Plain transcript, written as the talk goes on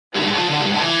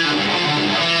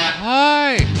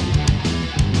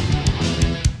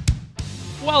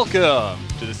Welcome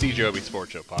to the CJOB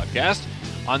Sports Show podcast.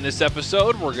 On this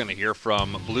episode, we're going to hear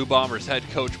from Blue Bombers head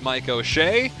coach Mike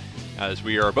O'Shea, as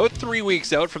we are about 3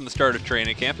 weeks out from the start of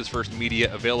training camp, his first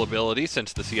media availability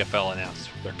since the CFL announced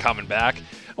they're coming back.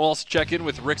 We'll also check in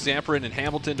with Rick Zamperin in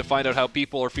Hamilton to find out how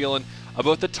people are feeling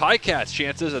about the Ticats'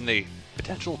 chances and the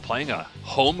potential of playing a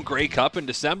home Grey Cup in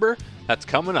December. That's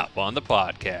coming up on the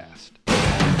podcast.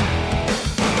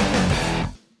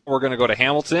 We're going to go to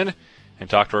Hamilton and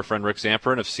talk to our friend Rick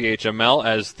Zamperin of CHML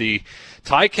as the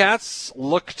Ticats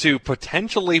look to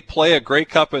potentially play a Grey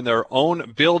Cup in their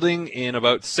own building in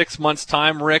about 6 months'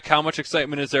 time. Rick, how much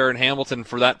excitement is there in Hamilton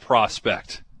for that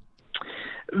prospect?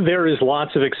 There is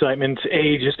lots of excitement,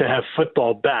 just to have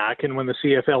football back. And when the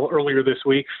CFL earlier this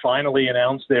week finally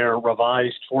announced their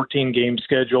revised 14-game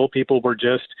schedule, people were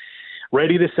just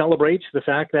ready to celebrate the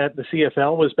fact that the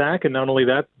CFL was back. And not only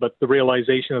that, but the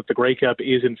realization that the Grey Cup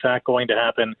is, in fact, going to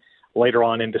happen later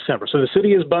on in December. So the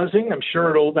city is buzzing. I'm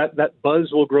sure that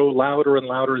buzz will grow louder and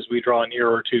louder as we draw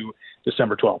nearer to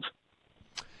December 12th.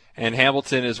 And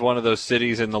Hamilton is one of those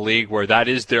cities in the league where that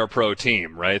is their pro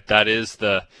team, right? That is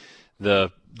the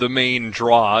main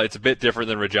draw. It's a bit different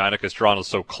than Regina because Toronto's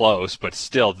so close, but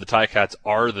still the Ticats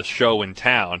are the show in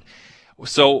town.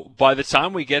 So by the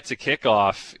time we get to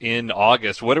kickoff in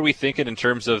August, what are we thinking in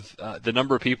terms of the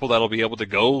number of people that'll be able to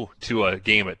go to a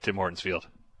game at Tim Hortons Field?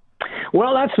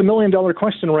 Well, that's the million-dollar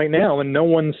question right now, and no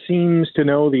one seems to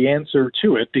know the answer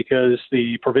to it because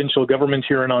the provincial government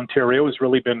here in Ontario has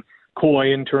really been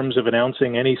coy in terms of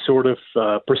announcing any sort of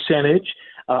percentage,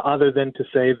 other than to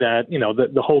say that,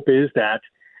 the hope is that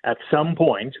at some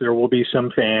point there will be some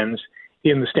fans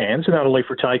in the stands, not only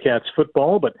for Ticats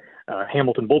football, but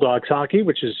Hamilton Bulldogs hockey,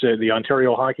 which is the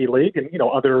Ontario Hockey League, and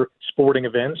other sporting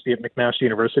events, be it McMaster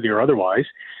University or otherwise.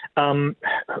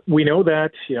 We know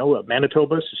that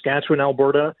Manitoba, Saskatchewan,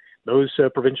 Alberta, those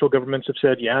provincial governments have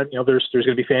said, there's going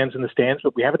to be fans in the stands,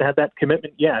 but we haven't had that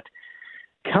commitment yet.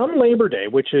 Come Labor Day,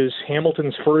 which is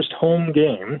Hamilton's first home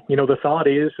game, the thought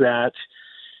is that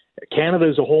Canada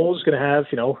as a whole is going to have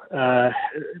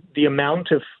the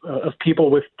amount of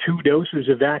people with 2 doses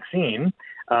of vaccine.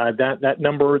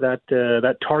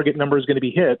 That target number is going to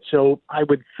be hit. So I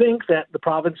would think that the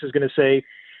province is going to say,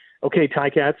 okay,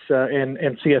 Ticats and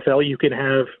CFL, you can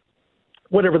have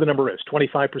whatever the number is,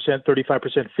 25%,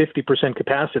 35%, 50%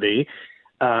 capacity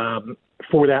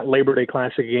for that Labor Day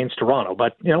Classic against Toronto.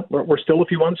 But, we're still a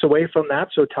few months away from that,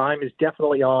 so time is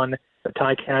definitely on the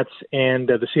Ticats and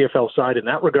the CFL side in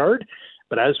that regard.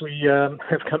 But as we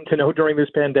have come to know during this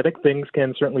pandemic, things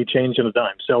can certainly change in a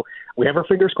dime. So we have our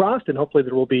fingers crossed, and hopefully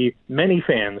there will be many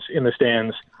fans in the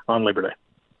stands on Labor Day.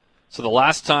 So the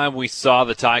last time we saw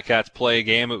the Ticats play a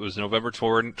game, it was November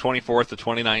 24th of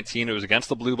 2019. It was against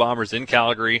the Blue Bombers in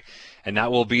Calgary, and that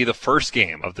will be the first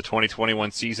game of the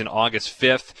 2021 season, August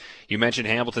 5th. You mentioned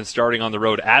Hamilton starting on the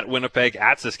road at Winnipeg,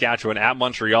 at Saskatchewan, at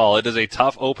Montreal. It is a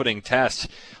tough opening test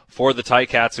for the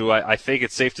Ticats, who I think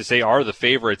it's safe to say are the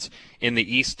favorites in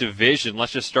the East Division.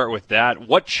 Let's just start with that.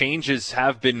 What changes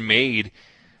have been made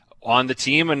on the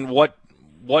team, and what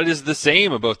is the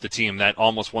same about the team that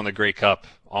almost won the Grey Cup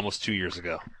almost 2 years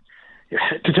ago?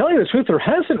 To tell you the truth, there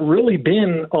hasn't really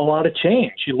been a lot of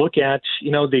change. You look at,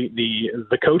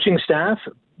 the coaching staff,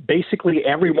 basically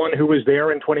everyone who was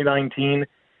there in 2019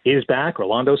 is back.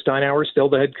 Rolando Steinauer still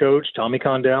the head coach, Tommy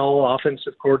Condell,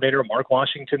 offensive coordinator, Mark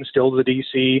Washington still the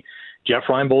DC, Jeff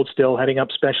Reinbold still heading up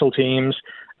special teams.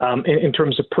 In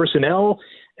terms of personnel,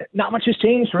 not much has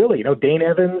changed really. Dane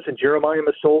Evans and Jeremiah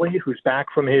Masoli, who's back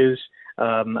from his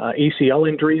ACL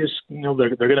injuries,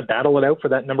 they're going to battle it out for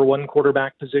that number one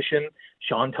quarterback position.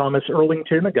 Sean Thomas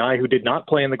Erlington, a guy who did not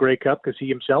play in the Grey Cup because he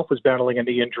himself was battling a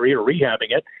knee injury or rehabbing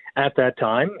it at that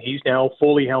time. He's now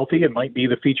fully healthy and might be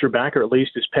the feature back, or at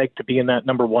least is pegged to be in that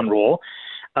number one role.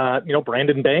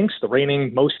 Brandon Banks, the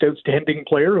reigning most outstanding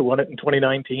player who won it in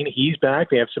 2019, he's back.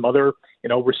 They have some other,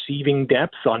 receiving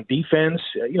depth on defense.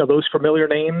 Those familiar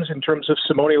names in terms of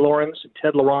Simone Lawrence and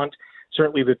Ted Laurent,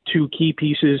 certainly the two key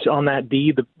pieces on that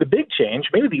D. The big change,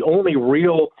 maybe the only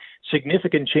real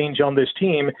significant change on this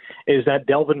team, is that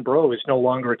Delvin Breaux is no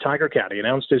longer a Tiger Cat. He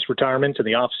announced his retirement in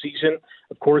the offseason.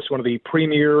 Of course, one of the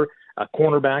premier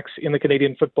cornerbacks in the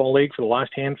Canadian Football League for the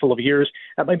last handful of years.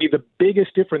 That might be the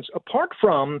biggest difference, apart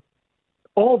from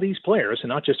all these players, and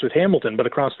not just with Hamilton, but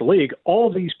across the league,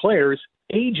 all these players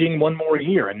aging one more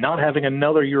year and not having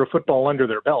another year of football under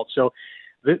their belt. So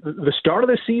the start of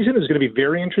this season is going to be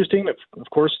very interesting. Of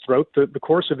course, throughout the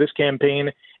course of this campaign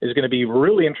is going to be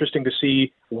really interesting to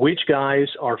see which guys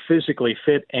are physically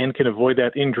fit and can avoid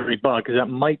that injury bug, because that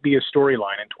might be a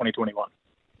storyline in 2021.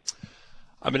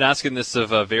 I've been asking this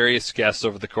of various guests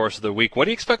over the course of the week. What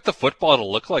do you expect the football to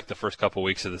look like the first couple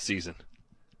weeks of the season?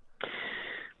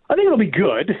 I think it'll be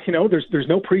good. There's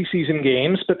no preseason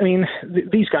games, but I mean,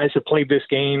 these guys have played this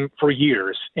game for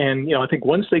years, and I think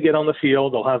once they get on the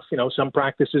field, they'll have some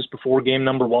practices before game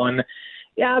number one.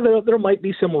 Yeah, there might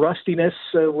be some rustiness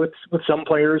with some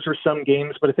players or some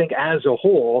games, but I think as a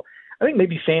whole, I think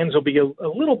maybe fans will be a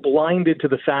little blinded to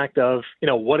the fact of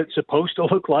what it's supposed to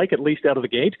look like, at least out of the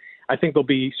gate. I think they'll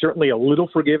be certainly a little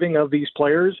forgiving of these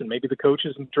players and maybe the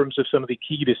coaches in terms of some of the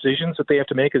key decisions that they have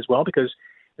to make as well, because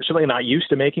they're certainly not used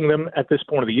to making them at this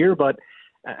point of the year. But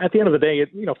at the end of the day,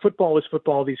 football is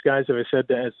football. These guys, as I said,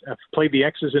 have played the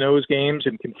X's and O's games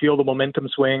and can feel the momentum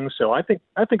swings. So I think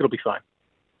it'll be fine.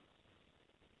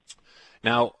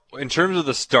 Now, in terms of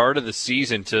the start of the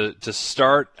season, to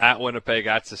start at Winnipeg,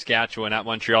 at Saskatchewan, at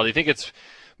Montreal, do you think it's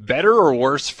better or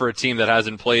worse for a team that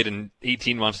hasn't played in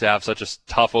 18 months to have such a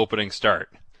tough opening start?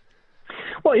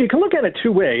 Well, you can look at it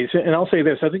two ways, and I'll say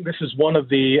this. I think this is one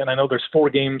of and I know there's 4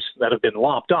 games that have been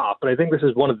lopped off, but I think this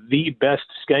is one of the best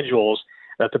schedules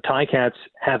that the Ticats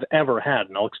have ever had,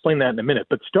 and I'll explain that in a minute.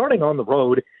 But starting on the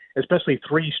road, especially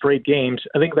 3 straight games,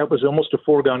 I think that was almost a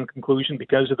foregone conclusion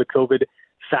because of the COVID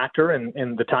factor, and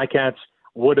the Ticats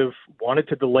would have wanted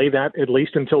to delay that at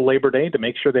least until Labor Day to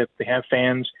make sure that they have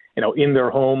fans, in their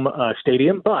home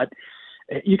stadium. But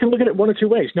you can look at it one of two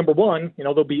ways. Number one,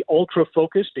 they'll be ultra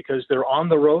focused because they're on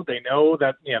the road. They know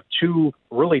that you have 2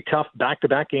 really tough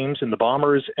back-to-back games in the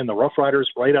Bombers and the Rough Riders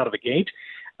right out of the gate.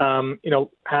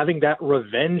 Having that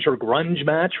revenge or grunge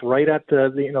match right at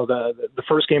the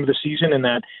first game of the season in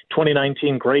that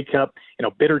 2019 Grey Cup,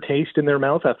 bitter taste in their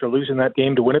mouth after losing that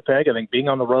game to Winnipeg. I think being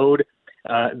on the road,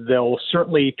 they'll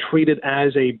certainly treat it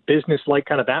as a business-like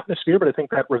kind of atmosphere, but I think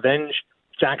that revenge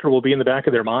factor will be in the back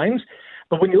of their minds.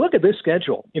 But when you look at this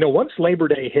schedule, once Labor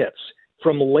Day hits,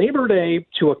 from Labor Day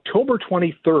to October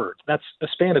 23rd, that's a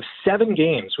span of 7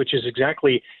 games, which is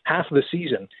exactly half of the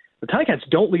season. The Ticats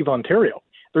don't leave Ontario.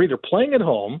 They're either playing at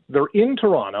home, they're in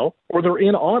Toronto, or they're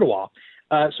in Ottawa.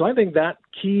 So I think that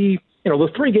key, the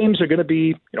 3 games are going to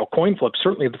be, coin flips,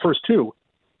 certainly the first 2.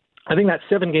 I think that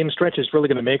 7-game stretch is really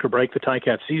going to make or break the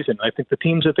Ticats season. I think the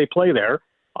teams that they play there,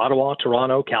 Ottawa,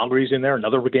 Toronto, Calgary's in there,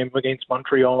 another game against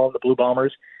Montreal, the Blue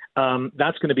Bombers,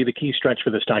 that's going to be the key stretch for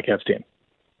this Ticats team.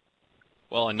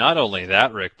 Well, and not only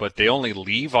that, Rick, but they only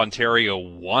leave Ontario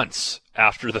once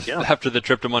after the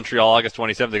trip to Montreal, August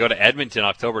 27th. They go to Edmonton,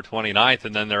 October 29th,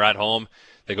 and then they're at home.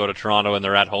 They go to Toronto, and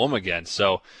they're at home again.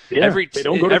 So they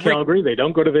don't go to Calgary. They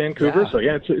don't go to Vancouver.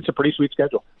 Yeah. So, it's a pretty sweet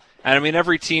schedule. And, I mean,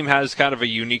 every team has kind of a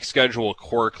unique schedule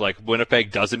quirk. Like,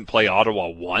 Winnipeg doesn't play Ottawa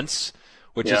once,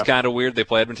 which is kind of weird. They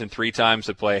play Edmonton 3 times.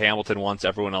 They play Hamilton once,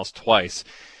 everyone else twice.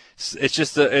 It's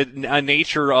just a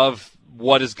nature of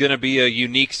what is going to be a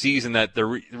unique season that there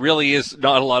really is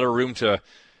not a lot of room to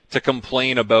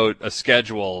complain about a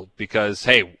schedule because,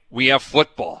 hey, we have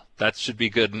football. That should be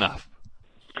good enough.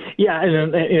 Yeah,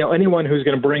 and anyone who's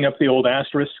going to bring up the old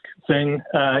asterisk thing,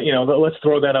 let's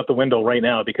throw that out the window right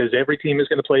now because every team is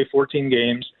going to play 14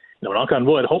 games. Knock on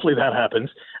wood, hopefully that happens.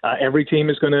 Every team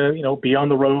is going to, be on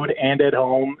the road and at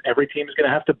home. Every team is going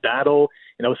to have to battle,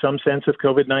 some sense of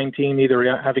COVID-19,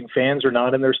 either having fans or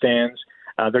not in their stands.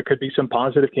 There could be some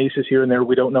positive cases here and there.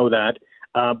 We don't know that.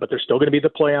 But there's still going to be the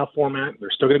playoff format.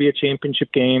 There's still going to be a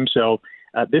championship game. So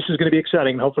this is going to be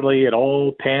exciting. Hopefully it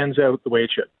all pans out the way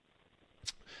it should.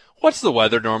 What's the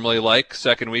weather normally like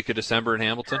second week of December in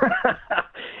Hamilton?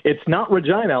 It's not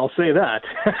Regina, I'll say that.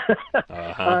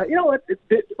 Uh-huh.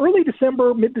 Early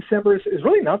December, mid-December is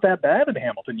really not that bad in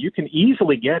Hamilton. You can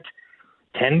easily get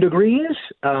 10 degrees,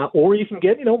 or you can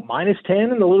get, minus 10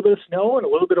 and a little bit of snow and a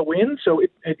little bit of wind. So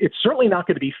it's certainly not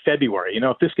going to be February.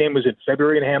 If this game was in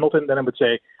February in Hamilton, then I would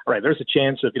say, all right, there's a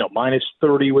chance of, minus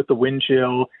 30 with the wind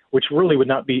chill, which really would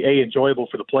not be, enjoyable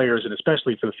for the players and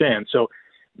especially for the fans. So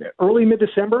early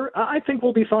mid-December, I think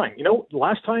we'll be fine.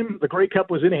 Last time the Grey Cup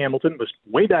was in Hamilton was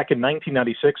way back in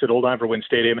 1996 at Old Ivor Wynne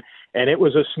Stadium, and it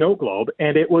was a snow globe,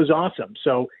 and it was awesome.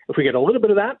 So if we get a little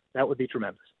bit of that, that would be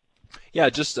tremendous. Yeah,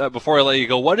 just before I let you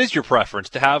go, what is your preference?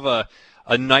 To have a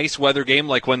nice weather game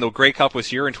like when the Grey Cup was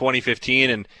here in 2015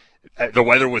 and the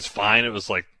weather was fine, it was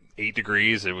like 8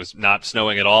 degrees, it was not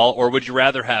snowing at all, or would you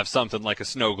rather have something like a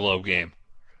snow globe game?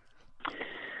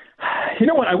 You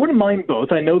know what? I wouldn't mind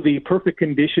both. I know the perfect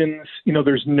conditions,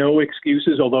 there's no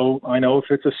excuses, although I know if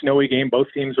it's a snowy game, both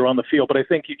teams are on the field, but I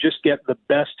think you just get the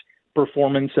best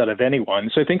performance out of anyone.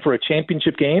 So I think for a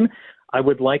championship game, I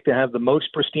would like to have the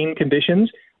most pristine conditions.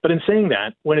 But in saying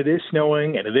that, when it is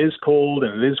snowing and it is cold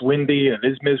and it is windy and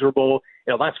it is miserable,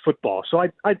 that's football. So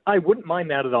I wouldn't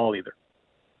mind that at all either.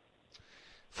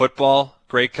 Football,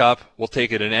 Grey Cup, we'll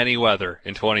take it in any weather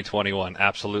in 2021.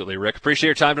 Absolutely. Rick, appreciate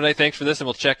your time tonight. Thanks for this, and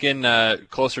we'll check in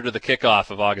closer to the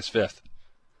kickoff of August 5th.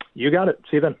 You got it.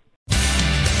 See you then.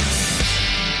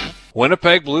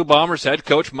 Winnipeg Blue Bombers head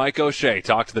coach Mike O'Shea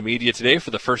talked to the media today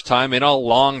for the first time in a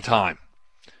long time.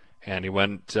 And he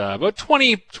went about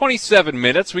 27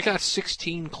 minutes. We got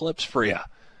 16 clips for you.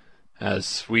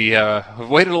 As we have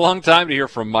waited a long time to hear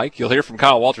from Mike. You'll hear from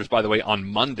Kyle Walters, by the way, on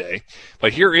Monday.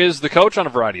 But here is the coach on a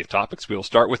variety of topics. We will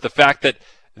start with the fact that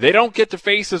they don't get to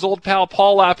face his old pal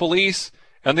Paul LaPolice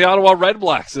and the Ottawa Red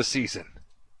Blacks this season.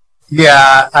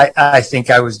 Yeah, I think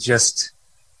I was just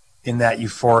in that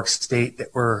euphoric state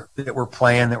that we're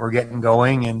playing, that we're getting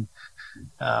going, and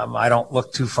I don't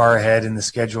look too far ahead in the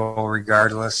schedule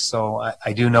regardless. So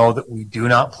I do know that we do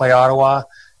not play Ottawa,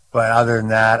 but other than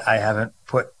that, I haven't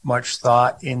put much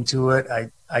thought into it.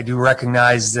 I do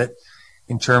recognize that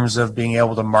in terms of being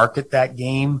able to market that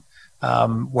game,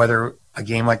 whether a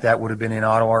game like that would have been in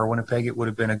Ottawa or Winnipeg, it would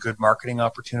have been a good marketing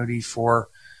opportunity for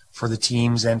the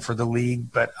teams and for the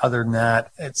league. But other than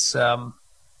that, it's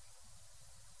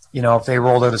if they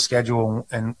rolled out a schedule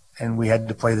and we had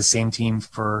to play the same team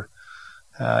for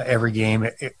every game,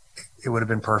 it would have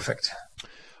been perfect.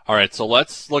 All right, so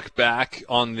let's look back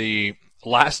on the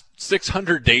last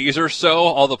 600 days or so,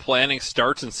 all the planning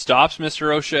starts and stops,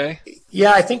 Mr. O'Shea.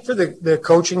 Yeah, I think for the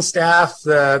coaching staff,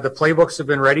 the playbooks have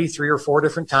been ready 3 or 4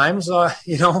 different times, for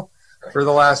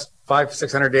the last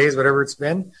 500-600 days, whatever it's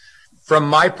been. From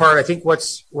my part, I think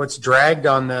what's dragged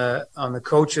on the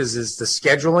coaches is the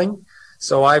scheduling.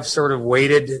 So I've sort of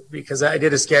waited because I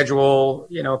did a schedule,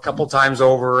 a couple times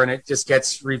over, and it just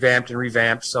gets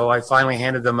revamped. So I finally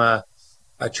handed them a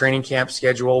training camp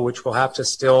schedule, which will have to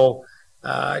still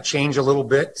change a little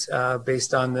bit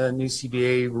based on the new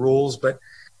CBA rules. But,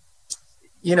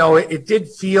 it did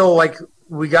feel like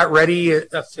we got ready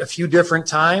a few different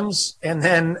times. And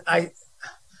then I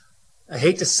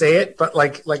hate to say it, but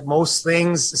like most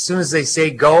things, as soon as they say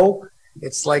go,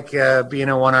 it's like being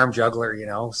a one-arm juggler,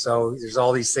 So there's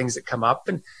all these things that come up,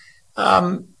 and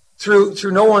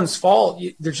through no one's fault,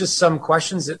 there's just some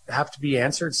questions that have to be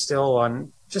answered still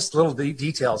on just little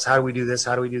details. How do we do this?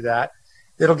 How do we do that?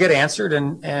 It'll get answered,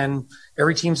 and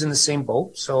every team's in the same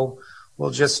boat. So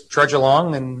we'll just trudge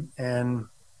along and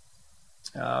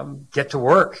get to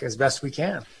work as best we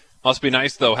can. Must be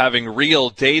nice, though, having real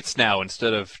dates now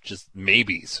instead of just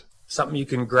maybes. Something you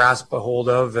can grasp a hold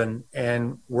of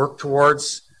and work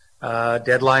towards.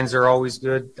 Deadlines are always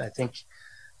good. I think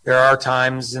there are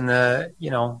times in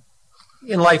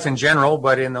in life in general,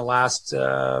 but in the last,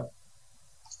 like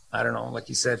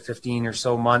you said, 15 or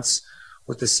so months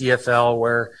with the CFL,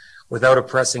 where without a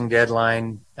pressing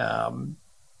deadline,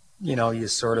 you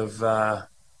sort of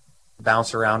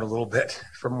bounce around a little bit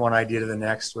from one idea to the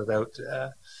next without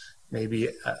maybe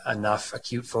enough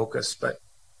acute focus. But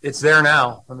it's there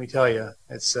now. Let me tell you,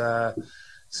 it's as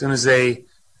soon as they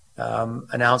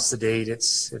announce the date,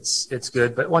 it's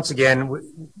good. But once again,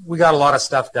 we got a lot of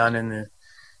stuff done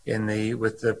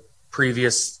with the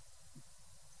previous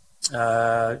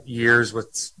years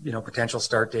with potential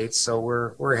start dates. So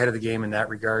we're ahead of the game in that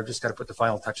regard. Just got to put the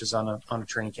final touches on a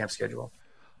training camp schedule.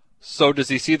 So does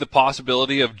he see the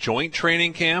possibility of joint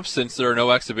training camps since there are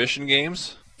no exhibition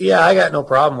games? Yeah, I got no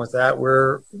problem with that.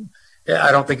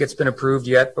 I don't think it's been approved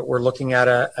yet, but we're looking at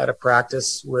a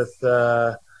practice with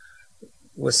Sask.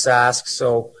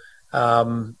 So,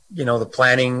 the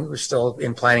planning, we're still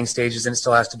in planning stages and it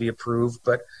still has to be approved,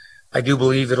 but I do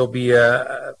believe it'll be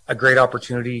a great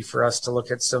opportunity for us to look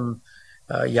at some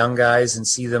young guys and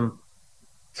see them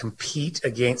compete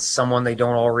against someone they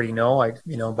don't already know.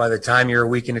 By the time you're a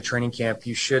week into training camp,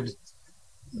 you should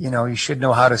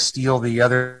know how to steal the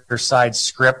other side's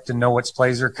script and know what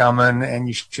plays are coming, and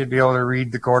you should be able to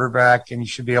read the quarterback, and you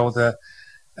should be able to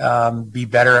be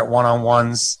better at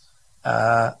one-on-ones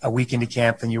a week into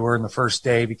camp than you were in the first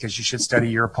day, because you should study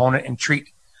your opponent and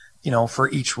treat, for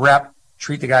each rep,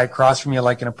 treat the guy across from you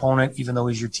like an opponent, even though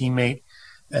he's your teammate.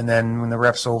 And then when the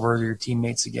rep's over, your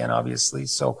teammates again, obviously.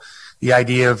 So the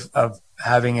idea of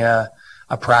having a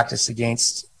practice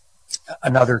against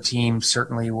another team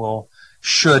certainly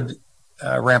should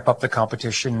ramp up the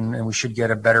competition, and we should get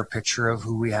a better picture of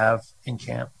who we have in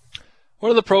camp.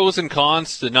 What are the pros and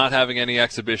cons to not having any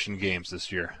exhibition games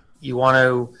this year? You want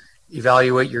to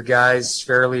evaluate your guys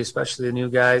fairly, especially the new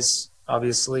guys,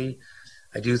 obviously.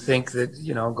 I do think that,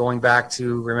 going back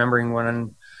to remembering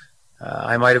when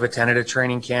I might have attended a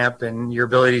training camp, and your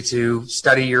ability to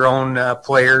study your own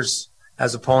players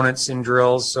as opponents in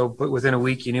drills. So within a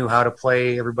week, you knew how to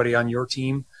play everybody on your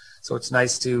team. So it's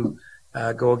nice to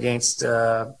go against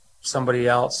somebody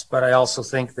else. But I also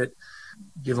think that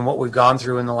given what we've gone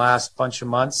through in the last bunch of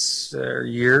months or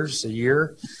years, a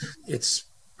year, it's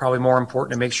probably more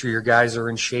important to make sure your guys are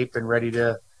in shape and ready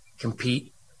to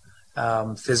compete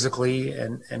physically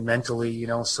and mentally,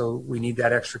 so we need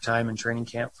that extra time in training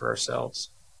camp for ourselves.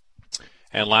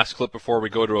 And last clip before we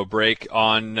go to a break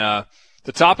on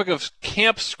the topic of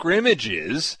camp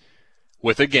scrimmages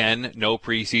with, again, no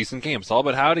preseason games. It's all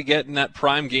about how to get in that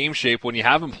prime game shape when you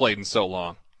haven't played in so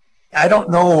long. I don't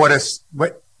know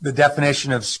what the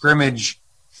definition of scrimmage,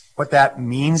 what that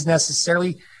means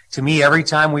necessarily. To me, every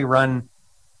time we run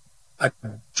a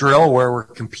drill where we're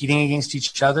competing against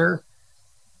each other,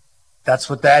 that's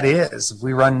what that is. If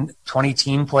we run 20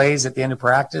 team plays at the end of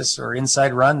practice or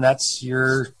inside run, that's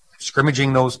your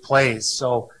scrimmaging those plays.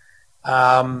 So,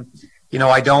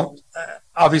 I don't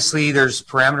obviously there's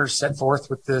parameters set forth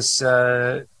with this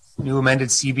new amended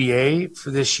CBA for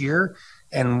this year,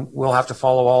 and we'll have to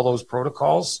follow all those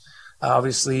protocols.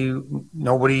 Obviously,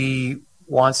 nobody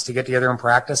wants to get together and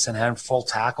practice and have full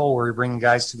tackle where we're bringing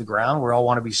guys to the ground. We all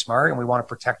want to be smart and we want to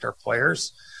protect our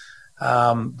players.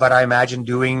 But I imagine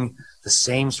doing the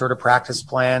same sort of practice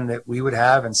plan that we would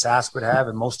have and Sask would have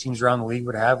and most teams around the league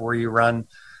would have, where you run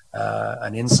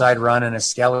an inside run and a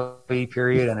skelly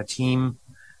period and a team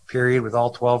period with all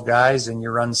 12 guys, and you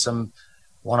run some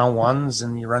one-on-ones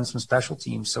and you run some special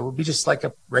teams. So it would be just like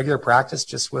a regular practice,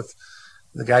 just with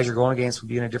the guys you're going against would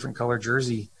be in a different color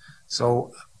jersey.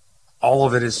 So all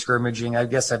of it is scrimmaging. I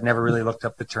guess I've never really looked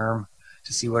up the term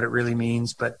to see what it really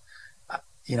means, but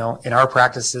in our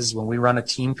practices, when we run a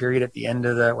team period at the end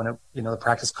of the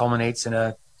practice culminates in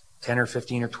a 10 or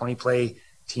 15 or 20 play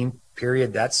team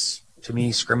period, that's to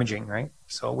me scrimmaging, right?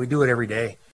 So we do it every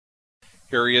day.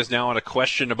 Here he is now on a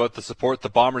question about the support the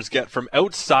Bombers get from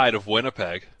outside of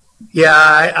Winnipeg.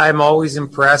 Yeah, I'm always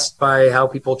impressed by how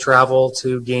people travel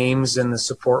to games and the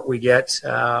support we get.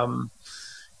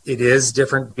 It is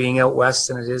different being out west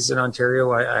than it is in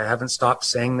Ontario. I haven't stopped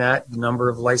saying that. The number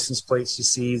of license plates you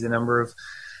see, the number of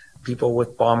people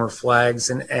with Bomber flags.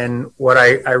 And what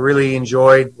I really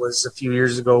enjoyed was a few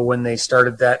years ago when they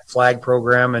started that flag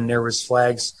program, and there was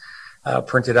flags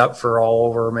printed up for all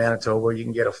over Manitoba. You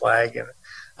can get a flag. And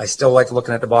I still like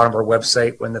looking at the bottom of our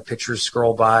website when the pictures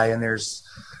scroll by and there's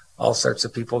all sorts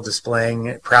of people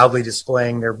proudly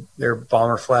displaying their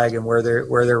Bomber flag and where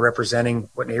they're representing,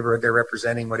 what neighborhood they're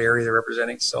representing, what area they're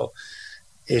representing. So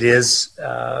it is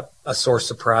a source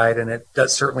of pride, and it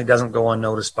certainly doesn't go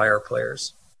unnoticed by our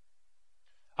players.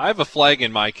 I have a flag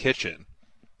in my kitchen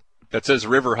that says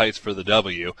River Heights for the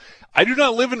W. I do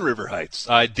not live in River Heights.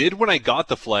 I did when I got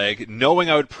the flag, knowing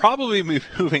I would probably be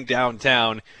moving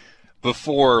downtown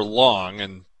before long,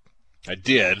 and I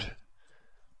did,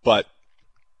 but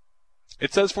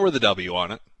it says for the W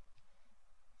on it.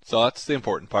 So that's the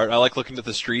important part. I like looking at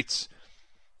the streets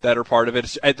that are part of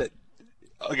it.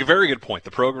 A very good point.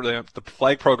 The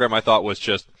flag program, I thought, was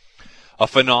just a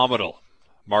phenomenal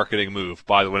marketing move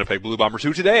by the Winnipeg Blue Bombers,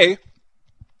 who today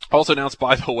also announced,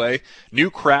 by the way,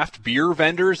 new craft beer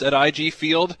vendors at IG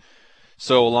Field.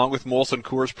 So along with Molson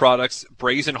Coors products,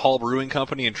 Brazen Hall Brewing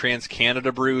Company and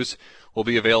TransCanada Brews will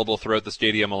be available throughout the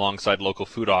stadium alongside local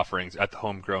food offerings at the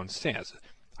homegrown stands.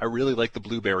 I really like the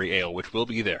blueberry ale, which will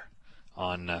be there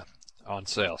on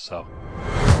sale. So,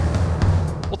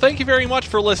 well, thank you very much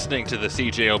for listening to the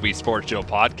CJOB Sports Show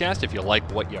podcast. If you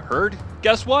like what you heard,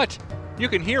 guess what? You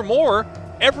can hear more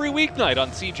every weeknight on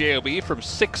CJOB from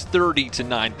 6:30 to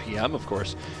 9 p.m. Of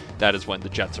course, that is when the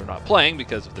Jets are not playing,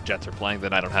 because if the Jets are playing,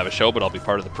 then I don't have a show, but I'll be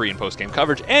part of the pre- and post-game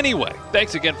coverage. Anyway,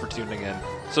 thanks again for tuning in.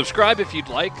 Subscribe if you'd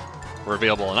like. We're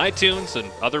available on iTunes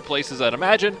and other places, I'd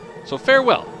imagine. So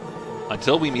farewell.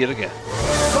 Until we meet again.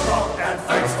 So long and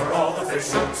thanks for all the fish.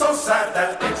 So sad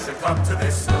that it should come to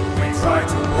this. We try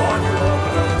to warn you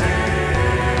over the day.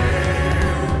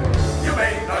 You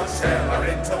may not share our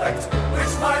intellect,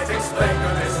 which might explain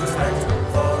your